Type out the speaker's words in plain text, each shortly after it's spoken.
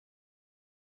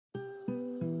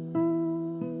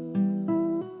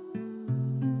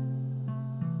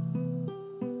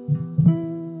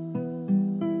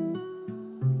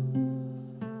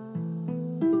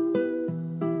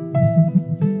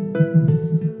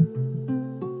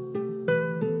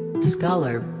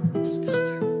Scholar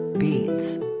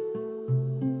Beats.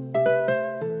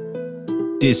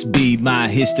 This be my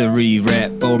history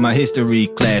rap for my history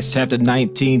class, chapter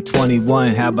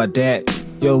 1921. How about that?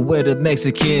 Yo, where the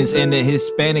Mexicans and the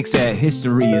Hispanics at?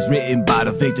 History is written by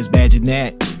the victors, imagine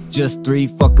that. Just three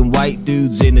fucking white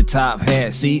dudes in the top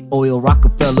hat. See, oil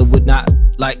Rockefeller would not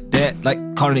like that. Like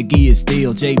Carnegie and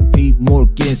Steele, JP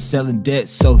Morgan selling debt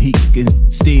so he can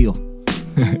steal.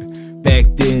 Back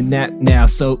then, not now,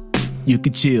 so you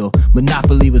could chill.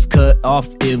 Monopoly was cut off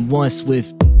in one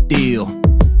swift deal.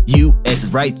 U.S.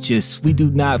 righteous, we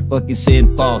do not fucking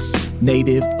send false.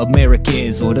 Native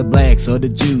Americans or the blacks or the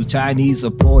Jews, Chinese or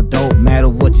poor, don't matter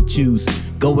what you choose.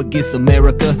 Go against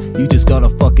America, you just gonna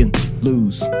fucking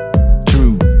lose.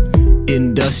 True.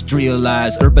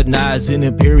 Industrialized, urbanized, and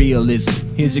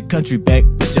imperialism. Here's your country back,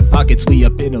 put your pockets, we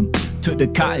up in them. Took the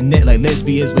continent like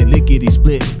lesbians with lickety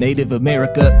split. Native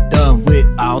America done with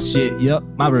all shit, yup,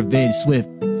 my revenge swift.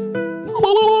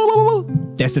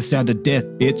 That's the sound of death,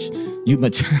 bitch. You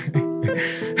much.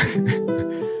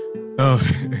 Oh.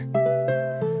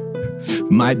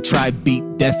 My tribe beat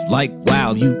death like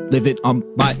wow. You living on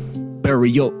my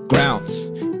burial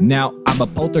grounds. Now I'm a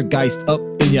poltergeist up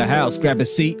in your house. Grab a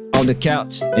seat on the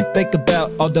couch and think about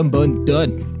all done but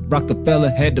done. Rockefeller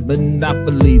had the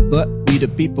monopoly, but we the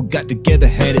people got together,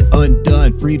 had it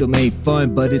undone. Freedom ain't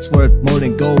fun, but it's worth more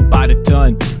than gold by the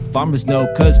ton. Farmers know,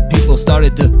 cause people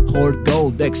started to hoard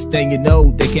gold. Next thing you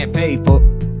know, they can't pay for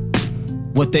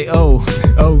what they owe.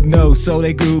 Oh no, so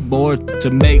they grew more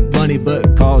to make money,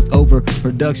 but caused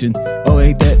overproduction. Oh,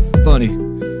 ain't that funny?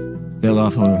 Fell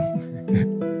off, hold on.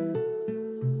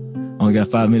 Only got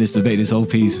 5 minutes to make this whole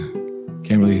piece.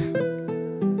 Can't really,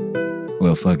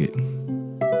 well, fuck it.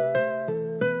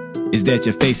 Is that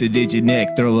your face or did your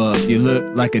neck throw up? You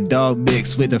look like a dog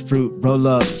mixed with a fruit roll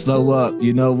up. Slow up,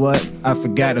 you know what? I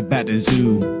forgot about the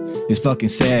zoo. It's fucking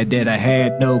sad that I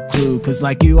had no clue. Cause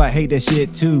like you, I hate that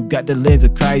shit too. Got the lens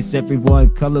of Christ,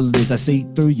 everyone colorless. I see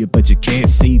through you, but you can't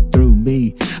see through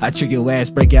me. I trick your ass,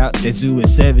 break out that zoo in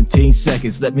 17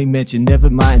 seconds. Let me mention, never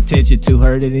my intention to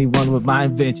hurt anyone with my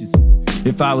inventions.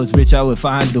 If I was rich, I would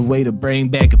find a way to bring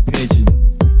back a pension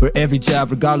for every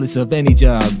job, regardless of any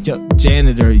job. Yup,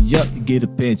 janitor, yup, you get a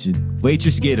pension.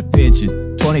 Waitress, get a pension.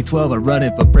 2012, I'm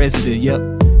running for president, yup.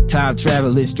 Time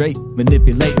traveling straight,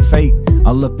 manipulating fate.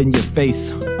 All up in your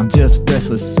face, I'm just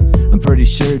restless. I'm pretty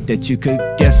sure that you could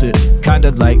guess it.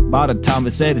 Kinda like modern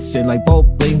Thomas Edison, like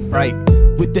bling bright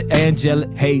with the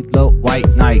angelic halo, white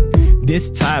knight. This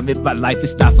time in my life,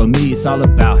 it's not for me. It's all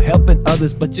about helping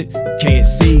others, but you can't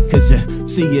see. Cause you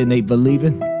see and ain't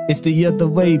believing. It's the other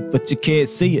way, but you can't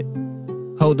see it.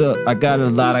 Hold up, I got a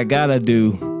lot I gotta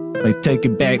do. Like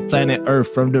taking back planet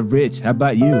Earth from the rich. How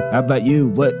about you? How about you?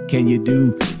 What can you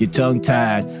do? You're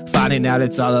tongue-tied, finding out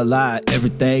it's all a lie.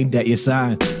 Everything that you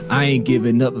signed, I ain't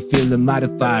giving up, but feeling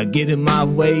modified. Get in my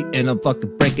way and I'm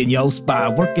fucking breaking your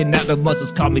spine. Working out the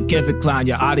muscles, call me Kevin Klein.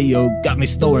 Your audio got me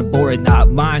storing, boring,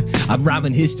 not mine. I'm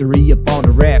rhyming history up on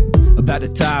the rap about the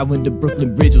time when the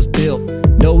Brooklyn Bridge was built.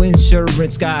 No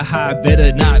insurance, sky high,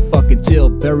 better not fucking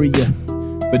tilt, bury ya.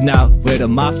 But now where the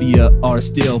mafia are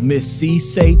still, Miss C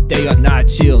say they are not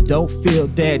chill. Don't feel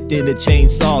that, then the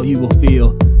chainsaw you will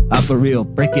feel. I'm for real,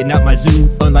 breaking out my zoo,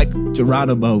 unlike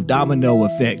Geronimo. Domino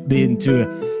effect, leading to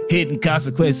a hidden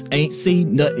consequence. Ain't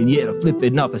seen nothing yet, I'm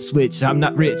flipping off a switch. I'm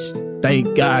not rich,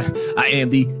 thank God, I am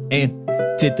the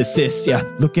antithesis. Yeah,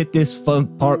 look at this fun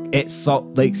park at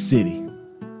Salt Lake City.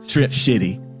 Trip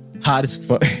shitty, hot as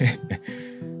fuck.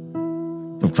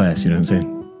 From class, you know what I'm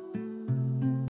saying?